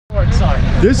start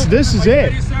sign. This is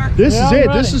it. This is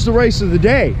it. This is the race of the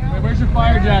day. Wait, where's your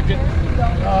fire jacket?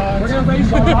 We're gonna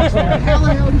race on rocks. How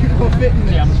the hell did you go fit in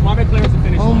this? Yeah, I'm just walking clear as the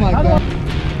finish line. Oh my god.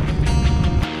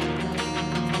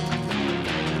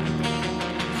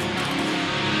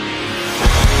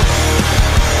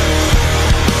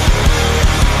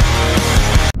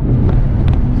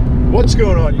 What's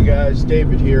going on, you guys?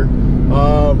 David here.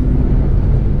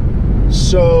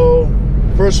 So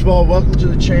first of all, welcome to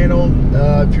the channel.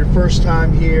 If you're first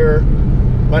time here,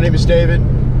 my name is David.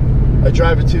 I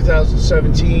drive a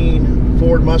 2017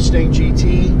 Ford Mustang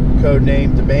GT,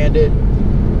 codenamed the Bandit.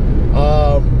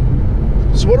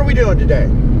 So what are we doing today?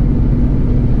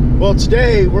 Well,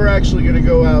 today we're actually going to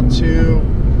go out to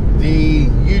the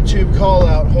YouTube call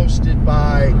out hosted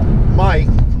by Mike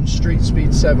from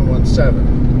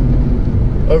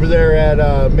Streetspeed717 over there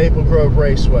at Maple Grove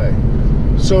Raceway.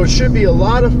 So it should be a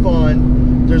lot of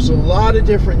fun. There's a lot of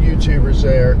different YouTubers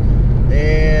there,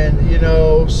 and you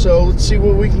know, so let's see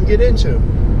what we can get into.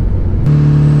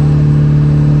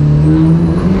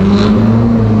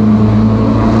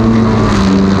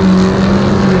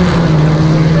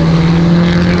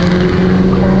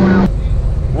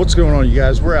 What's going on, you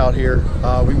guys? We're out here.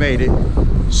 We made it.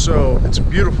 So it's a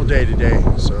beautiful day today.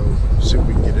 So let's see what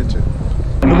we can get into.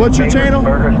 And what's your channel?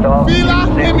 Fila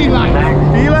Hemi-Life.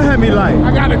 Fila Hemi-Life.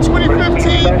 I got a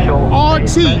 2015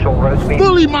 RT,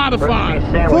 fully modified.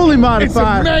 Fully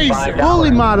modified. It's amazing.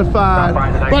 Fully modified.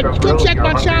 But come check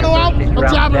my channel out. I'm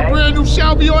driving a brand new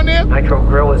Shelby on there.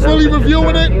 Fully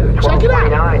reviewing it. Check it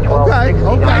out. Okay.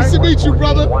 Okay. Nice to meet you,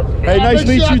 brother. Hey, nice to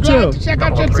meet you too. Check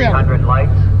out your channel.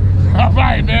 All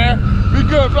right, man. Be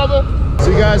good, brother. So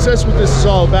you guys, that's what this is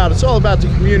all about. It's all about the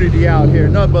community out here.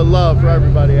 Nothing but love for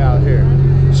everybody out here.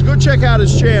 So go check out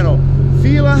his channel,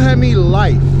 Fila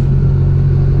Hemi-Life.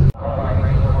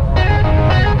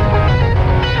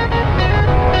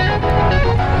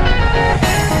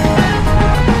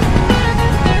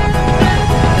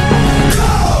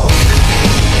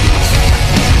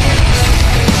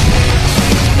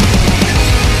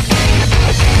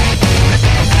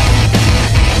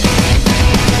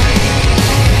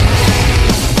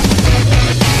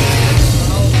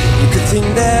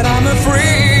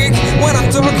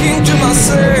 Talking to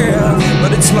myself,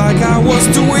 but it's like I was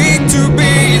too weak to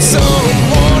be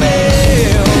someone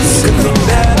else. Could think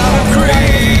that I'm a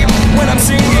creep when I'm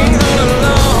singing all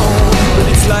alone, but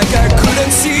it's like I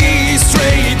couldn't see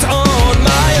straight on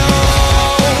my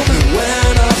own.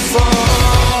 When I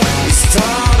fall, we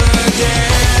start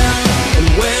again,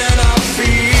 and when I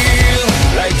feel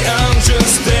like I'm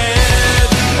just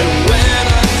dead, and when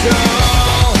I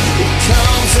call, it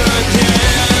comes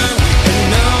again.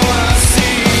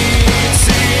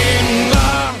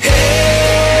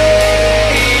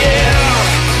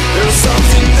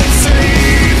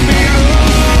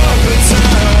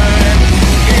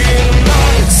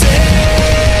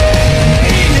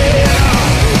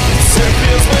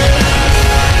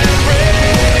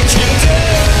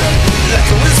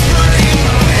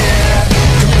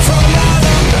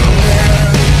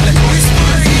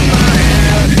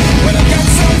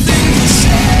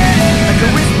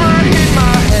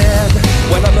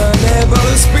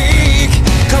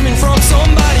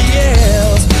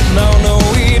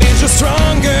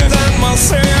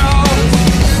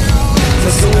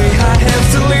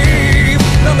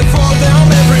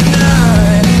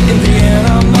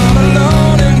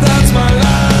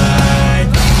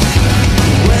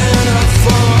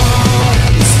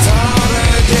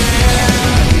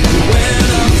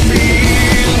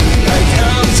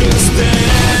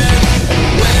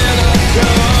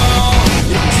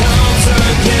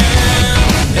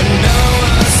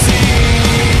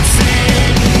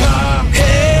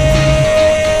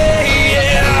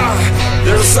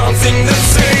 Something that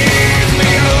saved me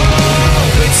all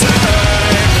the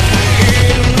time.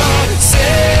 In my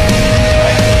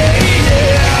say,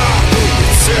 yeah.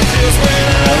 It circles when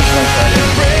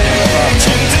I'm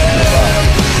breaking down,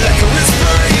 like a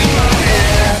whisper in my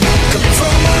head, coming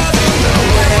from out of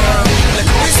nowhere, like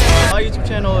a whisper. My YouTube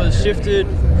channel is Shifted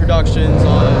Productions.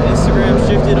 On Instagram,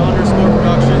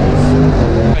 Shifted_Productions.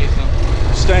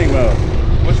 Stangmode.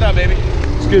 What's up, baby?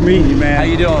 It's good meeting you, man. How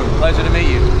you doing? Pleasure to meet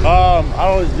you. I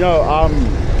don't know.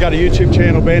 Got a YouTube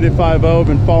channel, Bandit 50. I've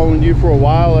been following you for a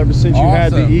while, ever since you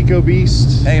had the Eco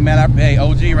Beast. Hey, man. Hey,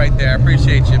 OG right there. I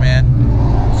appreciate you, man.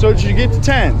 So did you get the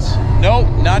 10s? Nope,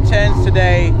 not 10s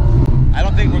today. I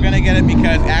don't think we're gonna get it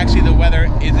because actually the weather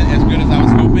isn't as good as I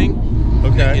was hoping.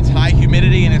 Okay. It's high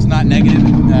humidity and it's not negative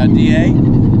DA,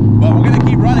 but we're gonna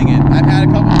keep running it. I've had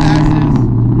a couple passes,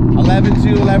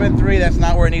 11.2, 11.3. That's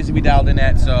not where it needs to be dialed in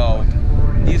at. So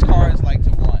these cars like to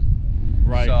run.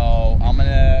 Right. So I'm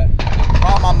gonna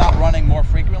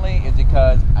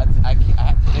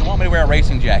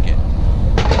racing jacket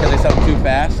because they sell them too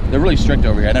fast. They're really strict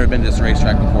over here. I've never been to this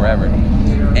racetrack before ever.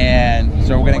 And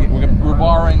so we're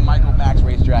borrowing Michael Mack's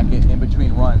race jacket in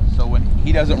between runs. So when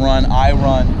he doesn't run, I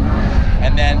run.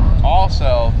 And then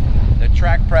also the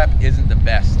track prep isn't the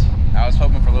best. I was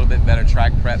hoping for a little bit better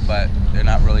track prep, but they're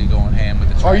not really going ham with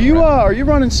the track prep. Are you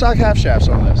running stock half shafts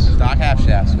on this? Stock half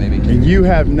shafts, baby. And you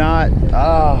have not.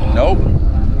 Nope.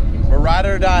 We're ride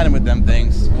or dying with them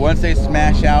things. Once they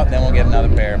smash out, then we'll get another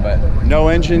pair. But no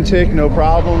engine tick, no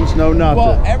problems, no nothing.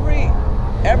 Well,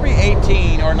 every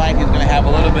 18 or 19 is going to have a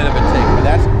little bit of a tick, but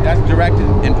that's directed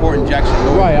import injection.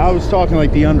 Right. I was talking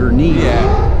like the underneath.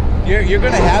 Yeah. You're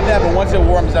going to have that, but once it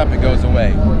warms up, it goes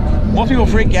away. Most people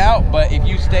freak out, but if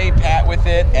you stay pat with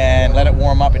it and let it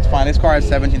warm up, it's fine. This car has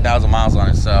 17,000 miles on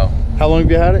it, so. How long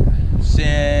have you had it?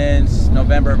 Since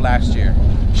November of last year.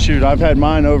 Shoot, I've had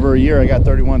mine over a year. I got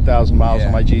 31,000 miles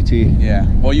on my GT. Yeah,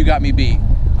 well, you got me beat.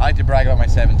 I like to brag about my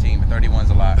 17, but 31's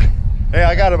a lot. Hey,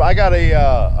 I got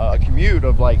a commute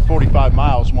of like 45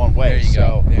 miles one way. There you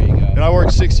go. There you go. And I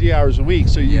work 60 hours a week,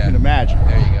 so you can imagine.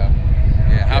 There you go.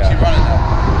 Yeah. How's she running though?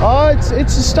 Oh,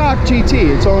 it's a stock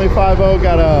GT. It's only 5.0.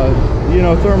 Got a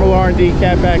thermal R&D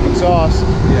catback exhaust.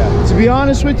 Yeah. To be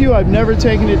honest with you, I've never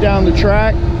taken it down the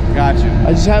track. Got you.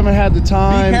 I just haven't had the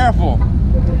time. Be careful.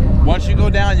 Once you go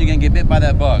down, you're gonna get bit by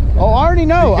that bug. Oh, I already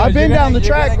know. Because I've been down the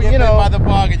track, but bit by the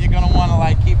bug, and you're gonna want to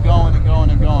like keep going and going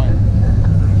and going.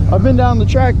 I've been down the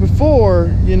track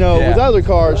before, with other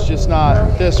cars, just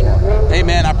not this one. Hey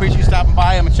man, I appreciate you stopping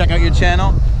by. I'm gonna check out your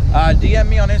channel. DM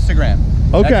me on Instagram.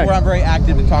 Okay. That's where I'm very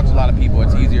active and talk to a lot of people.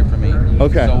 It's easier for me.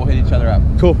 Okay. So we'll hit each other up.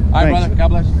 Cool. All right, Thanks. brother. God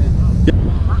bless you, man. Yep.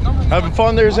 Having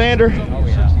fun there, Xander? Oh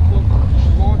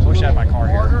yeah. Wish I had my car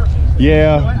here.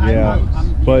 Yeah.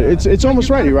 But it's almost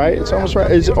ready, right? It's almost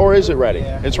ready. Or is it ready?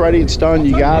 It's ready. It's done.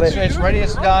 You got it. It's ready.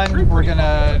 It's done. We're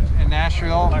gonna in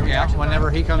Nashville. Yeah.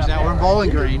 Whenever he comes down, we're in Bowling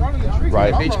Green.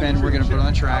 Right. Beach Bend. We're gonna put it on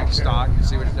the track, stock, and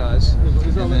see what it does.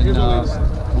 And then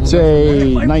It's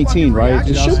a 19, right?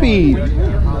 It should be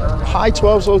high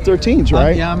 12s, low 13s,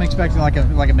 right? Yeah, I'm expecting like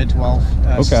a mid 12.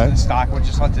 Okay. Stock. We'll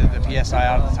just let the PSI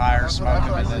out of the tires, smoke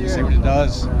them, and then see what it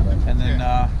does, and then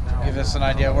give us an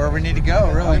idea where we need to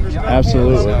go. Really.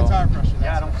 Absolutely. So,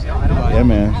 Yeah,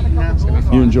 man.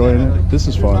 You enjoying it? This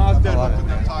is fun. I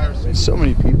love it. So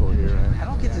many people here, man. I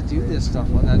don't get to do this stuff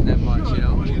that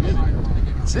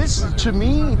much, This, to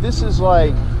me, this is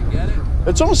like,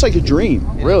 it's almost like a dream,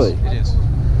 really. It is.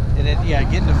 And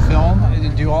getting to film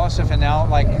and do all that stuff, and now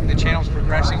like the channel's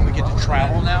progressing, we get to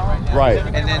travel now. Right.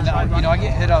 And then I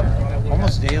get hit up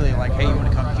almost daily, like, hey, you want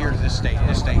to come here to this state,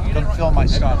 come film my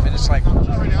stuff, and it's like,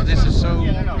 this is so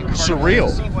incredible.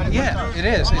 Surreal. Yeah, it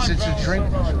is. It's a dream.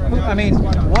 I mean,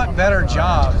 what better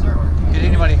job could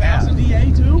anybody have?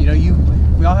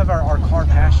 We all have our car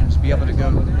passions. Be able to go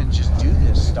and just do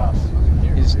this stuff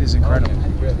is incredible.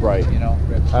 Right.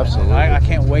 Absolutely. I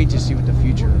can't wait to see what the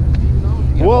future.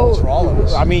 Well, for all of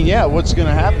us. I mean, yeah, what's going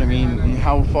to happen? I mean,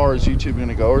 how far is YouTube going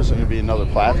to go? Or is it going to be another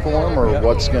platform? Or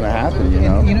what's going to happen,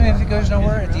 And, if it goes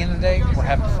nowhere, at the end of the day, we're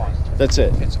having fun. That's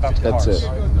it. It's about the cars. That's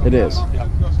it. It is.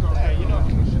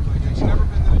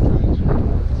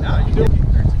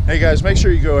 Hey guys, make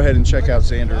sure you go ahead and check out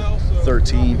Xander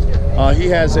 13. He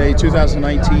has a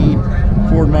 2019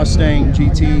 Ford Mustang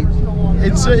GT. He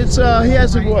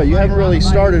hasn't, you haven't really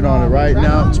started on it, right?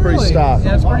 No, it's pretty stock.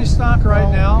 Yeah, it's pretty stock right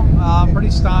now. Pretty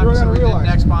stock, so we did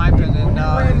next pipe, and then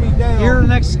here in the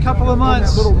next couple of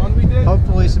months,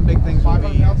 hopefully some big things will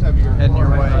be heading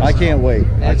your way. I can't wait.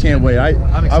 I can't wait. I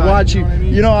watch you.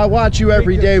 I watch you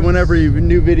every day. Whenever a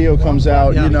new video comes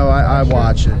out, I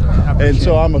watch it, and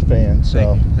so I'm a fan.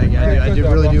 So Thank you.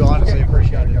 I really do honestly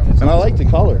appreciate it. And I like the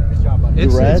color.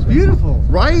 It's beautiful,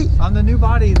 right? On the new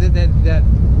body, that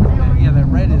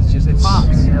red is just, it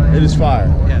pops. It is fire.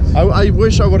 Yes. I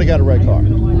wish I would have got a red car.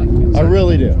 I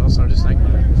really do. Well, so does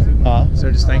Stangmode. Huh?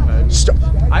 So does Stangmode. Stop.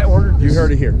 I ordered this. You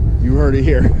heard it here. You heard it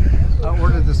here. I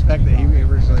ordered the spec that he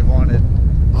originally wanted.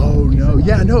 Oh no,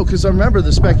 yeah, no, because I remember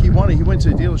the spec he wanted. He went to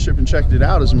a dealership and checked it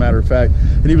out, as a matter of fact,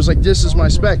 and he was like, "This is my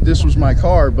spec. This was my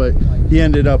car." But he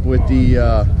ended up with the,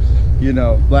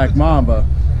 Black Mamba,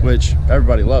 which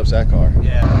everybody loves that car.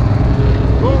 Yeah.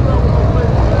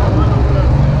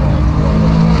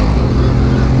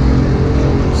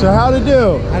 So how'd it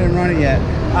do? I didn't run it yet.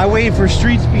 I waited for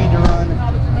Streetspeed to run.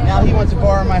 Now he wants to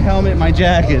borrow my helmet and my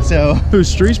jacket. So Who's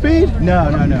Street Speed? no,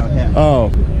 him.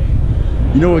 Oh,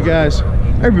 you know what, guys?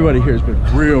 Everybody here has been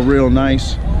real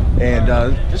nice, and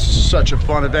this is such a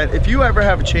fun event. If you ever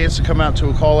have a chance to come out to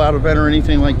a call-out event or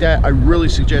anything like that, I really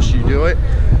suggest you do it.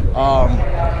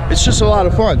 It's just a lot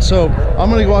of fun. So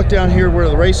I'm gonna walk down here where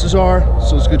the races are.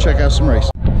 So let's go check out some races.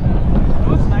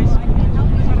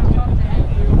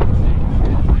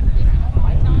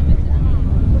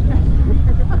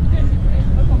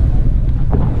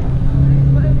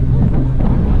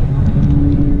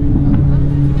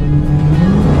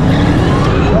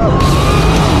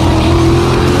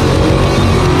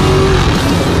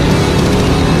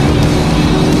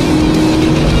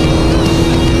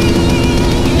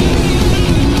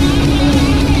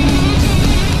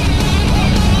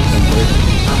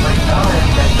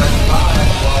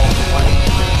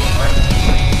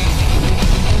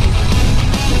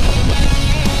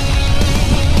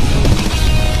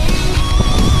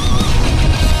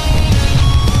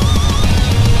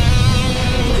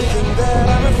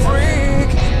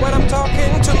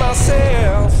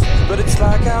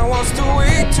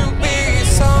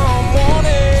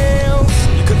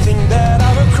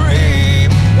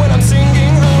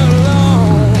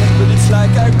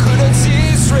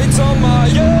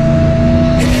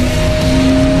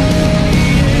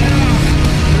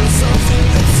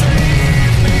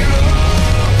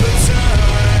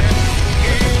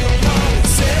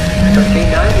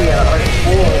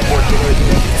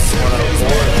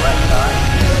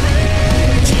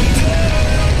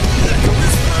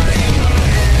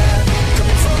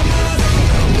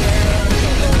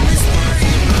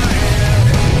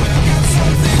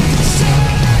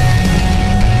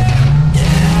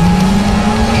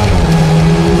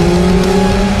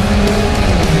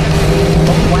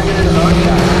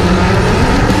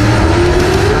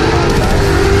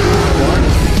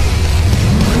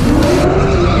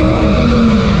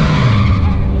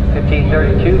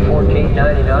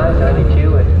 99,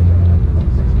 92,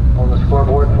 and on the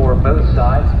scoreboard for both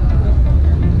sides.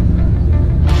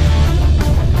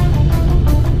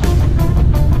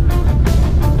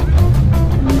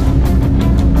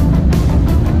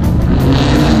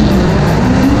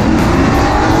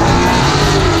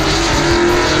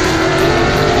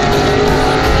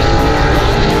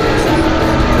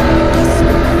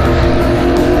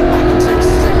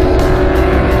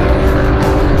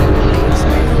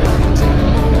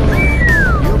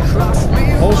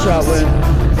 Whole shot win.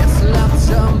 It's left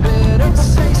some bitter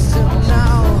taste and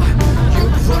now you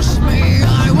push me,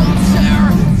 I will tear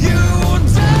you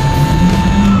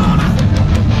down.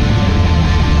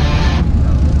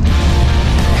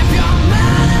 If you're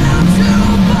mad enough to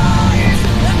fight,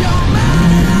 if you're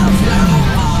mad enough to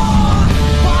fall,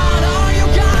 what are you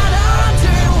gonna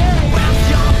do with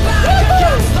your back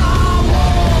against the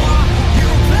wall? You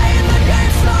played the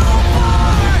game so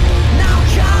far, now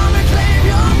come and claim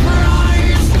your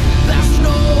prize. There's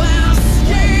no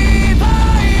escaping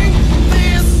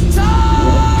this time.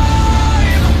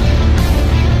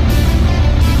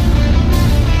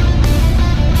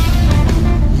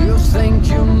 You think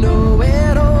you know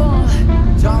it all.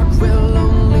 Dark will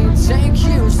only take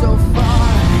you so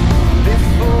far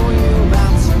before you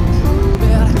have to prove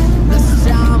it. This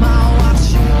time I'll watch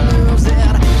you lose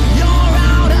it. You're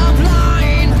out of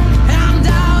line and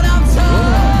out of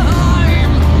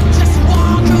time. Just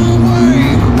walk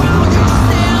away while you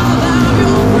still have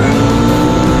your pride.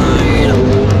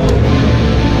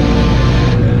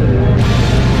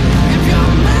 If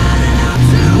you're mad enough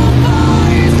to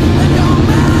fight, and you're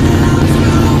mad enough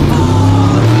to fall,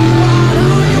 what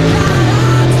are you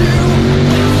gonna do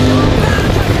with your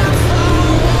back against the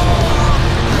wall?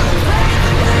 You played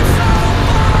the game so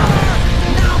far,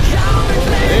 now come and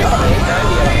claim your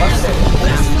prize.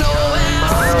 There's no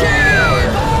escaping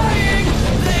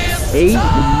this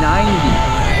 890.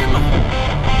 time.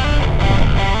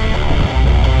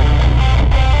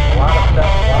 A lot of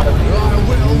stuff, a lot of I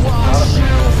will watch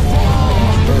you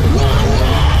fall. I will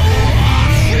watch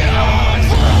you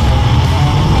fall.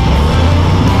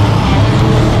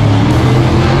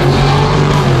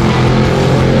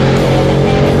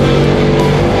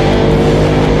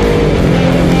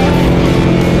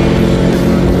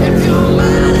 If you're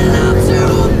mad enough to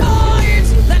fight,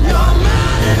 then you're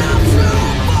mad enough to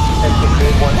fall.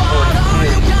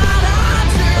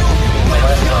 What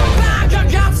are you gonna do with your back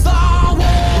against the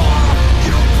wall?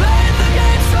 You played the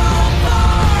game so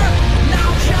far, now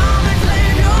come and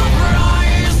claim your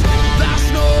prize. There's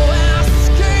no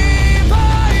escaping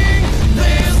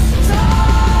this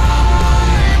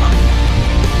time.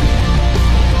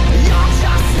 You're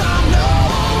just a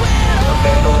know-it-all.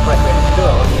 Okay, so it looks like we have two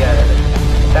of them. Yeah,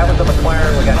 that was the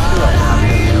McLaren. We got two of them.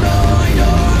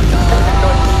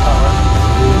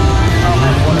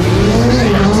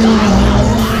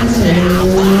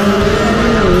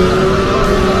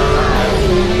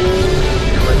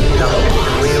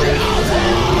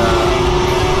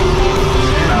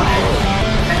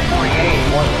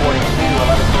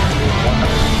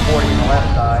 On the left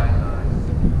side.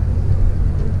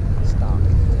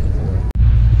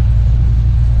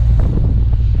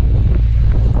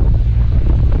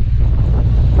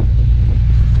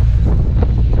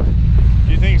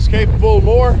 Do you think it's capable of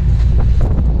more?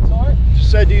 Sorry?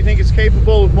 Just said, do you think it's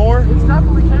capable of more? It's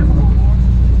definitely capable of more.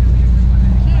 The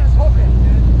key is hooking.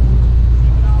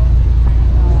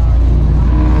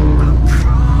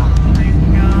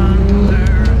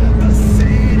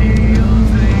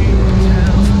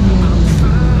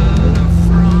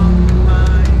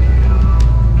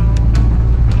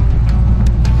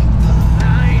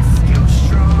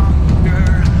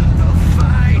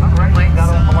 Right lane got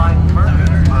off the line first.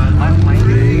 Left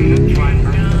lane,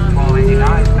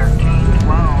 1289, 13,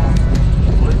 12.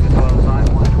 Listed 12, 9,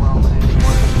 112.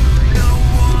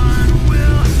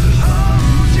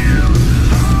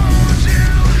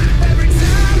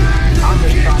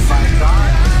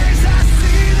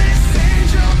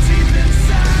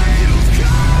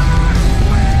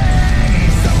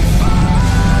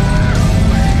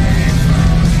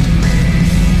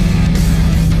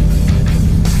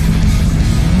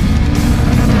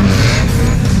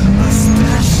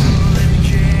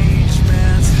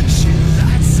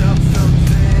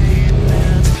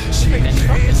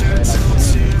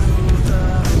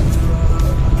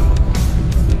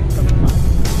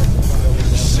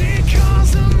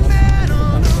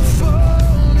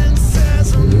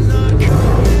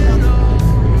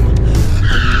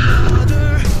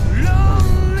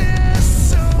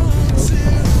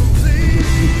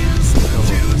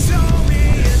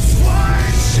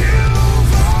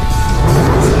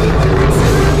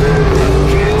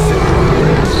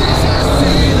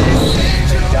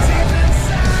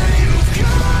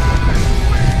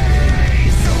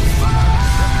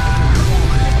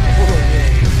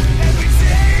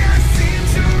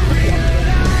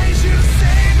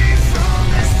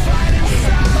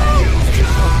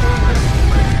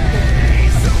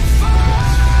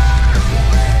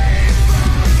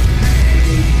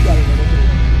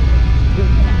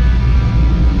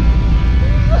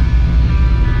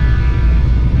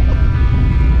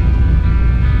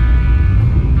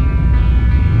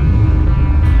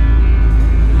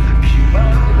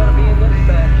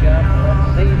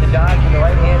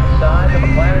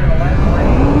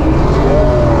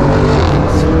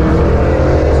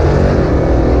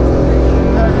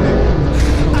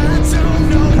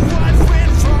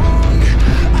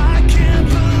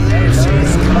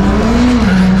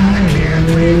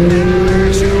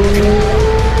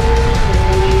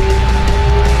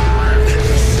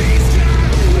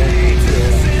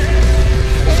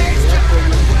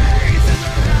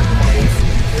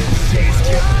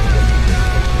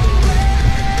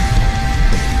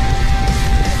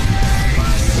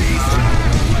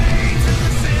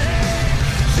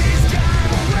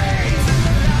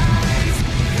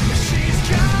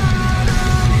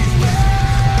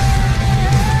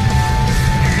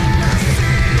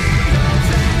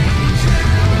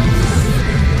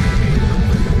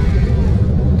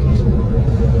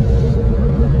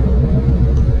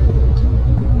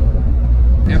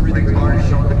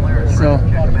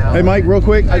 Hey Mike, real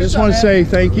quick, I just want to say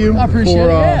thank you I appreciate for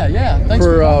it. Thanks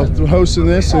for hosting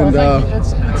this, and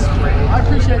I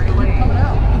appreciate you coming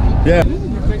out. yeah.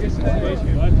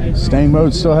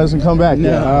 Stangmode still hasn't come back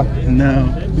yet, huh? No.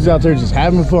 He's out there just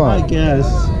having fun. I guess.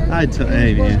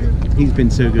 Hey man, he's been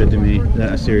so good to me.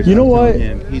 Seriously. You know what?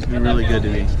 He's been really good to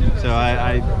me. So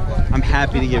I'm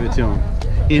happy to give it to him.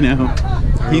 You know.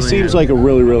 He seems like a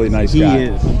really nice guy. He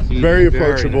is. He's very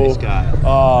approachable. Very nice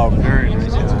guy. Very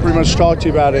nice guy. Pretty much talk to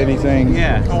you about anything.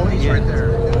 Yeah. Oh, he's right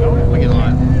there. Look at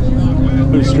that.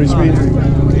 Who's Street Speed?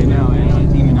 Okay, now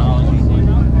demonology.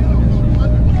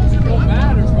 So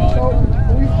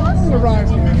we finally arrived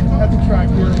here at the track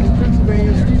here in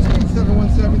Pennsylvania.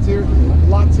 Streetspeed717 here.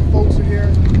 Lots of folks are here.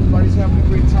 Everybody's having a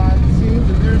great time. It seems,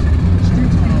 and there's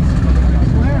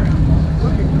Streetspeed717.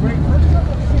 Looking great. First time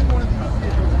I've seen one of these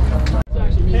vehicles.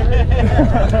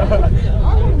 I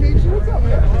want to meet you. What's up,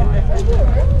 man? How you doing,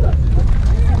 man?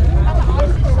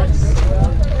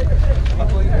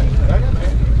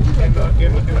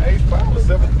 In the 8.5 or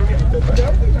 7.3,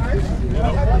 that would be nice.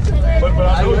 But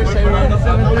I wish they were in the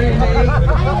 7.3 and the 8.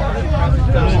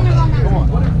 Come on.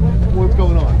 What's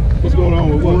going on? What's going on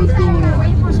with what? What's going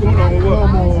on? What's going on with what?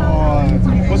 Come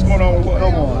on. What's going on with what?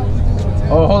 Come on.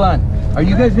 Oh, hold on. Are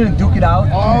you guys gonna duke it out?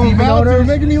 Oh, you're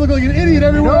making me look like an idiot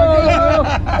everywhere I go.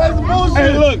 That's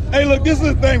bullshit. Hey, look, this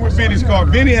is the thing with Vinny's car.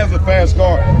 Vinny has a fast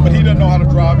car, but he doesn't know how to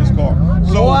drive his car.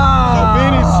 So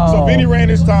Vinny ran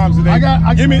his times today.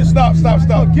 Give me stop. Give me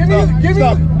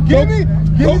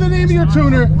the name of your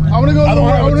tuner. I want to go. I don't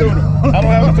have a tuner. I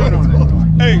don't have a tuner.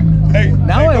 Hey.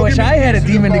 Now I wish I had a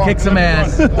demon to kick some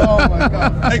ass. Oh my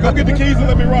God. Hey, go get the keys and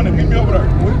let me run it. Meet me over there.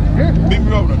 Here. Meet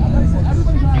me over there.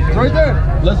 It's right there.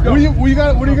 Let's go. What are you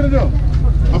gonna do?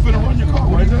 I'm finna run your car.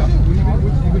 What are you gonna do? What are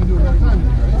you gonna do at that time?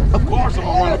 Of course I'm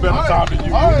gonna run a better time than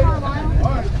you. All right.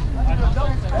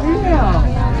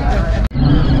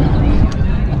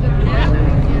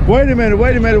 Wait a minute.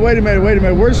 Where's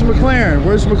the McLaren?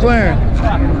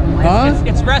 Huh?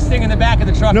 It's resting in the back of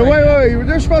the truck. No, wait.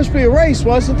 There's supposed to be a race,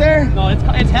 wasn't there? No,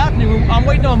 it's happening. I'm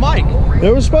waiting on Mike.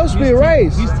 There was supposed to be a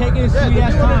race. He's taking his sweet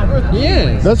ass time.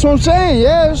 Yeah. That's what I'm saying.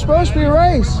 Yeah, there's supposed to be a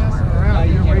race.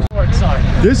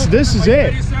 This is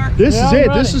it. This is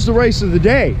it. This is the race of the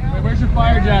day. Where's your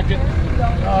fire jacket?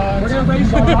 We're gonna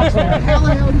race on How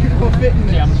the hell did you go fit in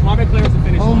there? Yeah, I'm gonna clear the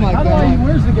finish line. Oh my God.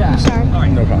 Where's the gas? All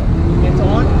right. No problem. It's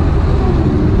on.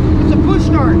 It's a push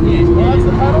start. Yeah, that's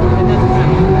the pedal. And that's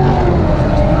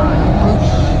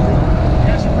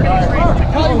the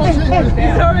pedal.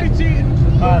 He's already cheating.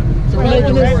 So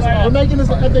we're making this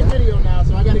an epic video now,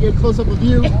 so I gotta get a close up of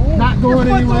you, not going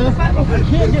anywhere. I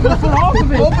can't get my foot off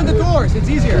of it. Open the doors, it's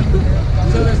easier.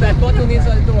 So there's that button on the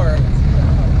inside the door.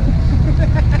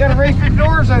 You gotta race your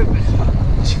doors open. I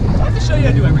have to show you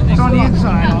how to do everything. It's on the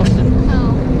inside, Austin.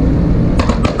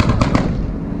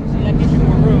 See, that gives you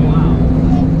more room. Wow.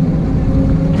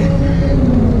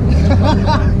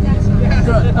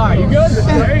 Good. All right, you good?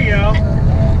 There you go.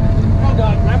 Oh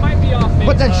God, I might be off.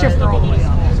 Put that shifter all the way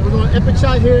out. So we're going epic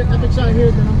shot here, then I'm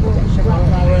going to shift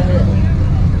right here.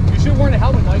 You should have worn a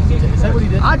helmet, Mike. Is that what he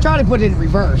did? I try to put it in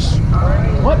reverse.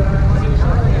 What?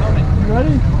 You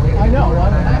ready? I know. I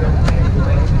don't have it.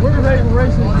 We're ready for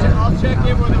racing. I'll check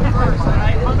in with him first. All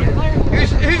right?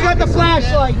 Who's got the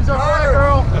flashlight? He's our fire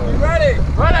girl. You ready?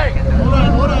 Ready. Hold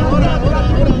on. All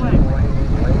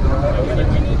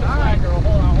right, girl.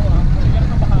 Hold on. You gotta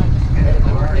come behind.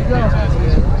 There you go.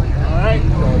 All right.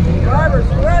 Drivers,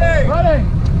 you ready? Ready.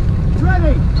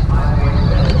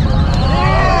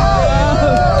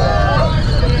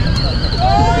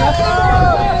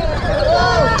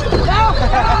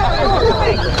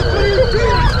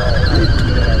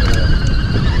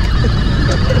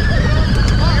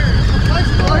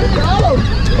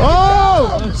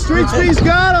 Oh! Streetspeed's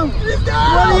got him!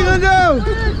 What are you gonna do?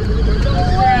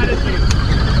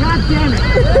 God damn it.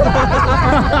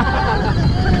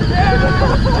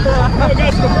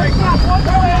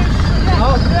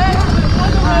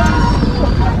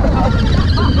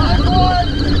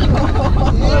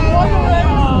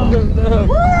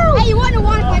 Hey, you wouldn't have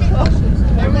won if I didn't push you.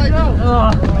 Hey, Mike.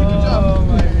 Oh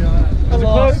my God. That was a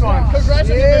close one.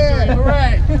 Congratulations. All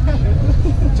right.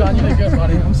 John, you did good,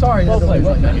 buddy. I'm sorry. Well played.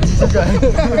 It's okay.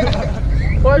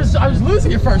 Well, I was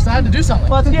losing at first. I had to do something.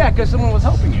 Well, yeah, because someone was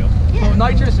helping you. Yeah.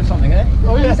 Nitrous or something, eh?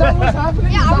 Oh, yeah. Is that what's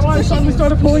happening? Yeah, Is that why I suddenly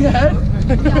started pulling ahead?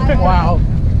 Wow.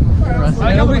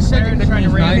 I know we said you're trying to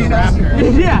ram the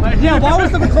Raptor. Yeah. Why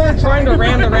was the McLaren trying to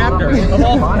ram the Raptor?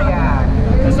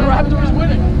 Because the Raptor was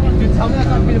winning. Dude, tell me that's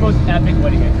not going to be the most epic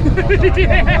wedding experience.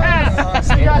 Yeah.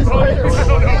 See you guys later.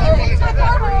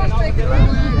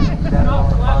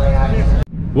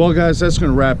 Well, guys, that's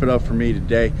going to wrap it up for me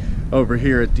today over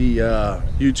here at the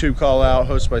YouTube call out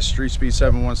hosted by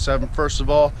Streetspeed717. First of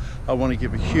all, I want to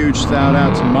give a huge shout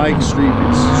out to Mike,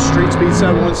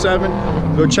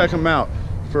 Streetspeed717. Go check him out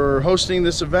for hosting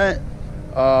this event.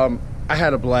 I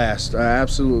had a blast. I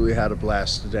absolutely had a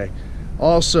blast today.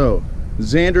 Also,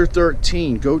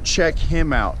 Xander13, go check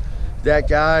him out. That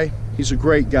guy, he's a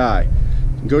great guy.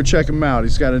 Go check him out.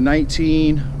 He's got a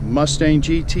 19 Mustang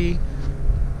GT.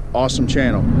 Awesome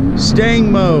channel.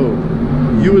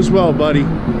 Stangmode, you as well, buddy.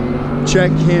 Check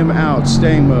him out.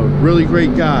 Stangmode, really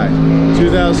great guy.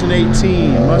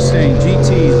 2018 Mustang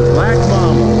GT Black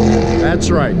Mama.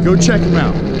 That's right. Go check him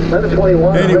out.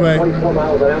 Anyway,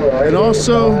 and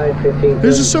also,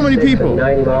 there's just so many people.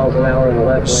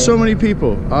 So many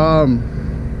people.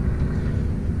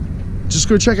 Just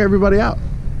go check everybody out.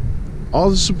 All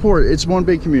the support. It's one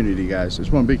big community, guys. It's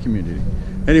one big community.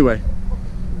 Anyway.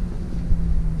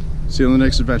 See you on the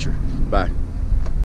next adventure. Bye.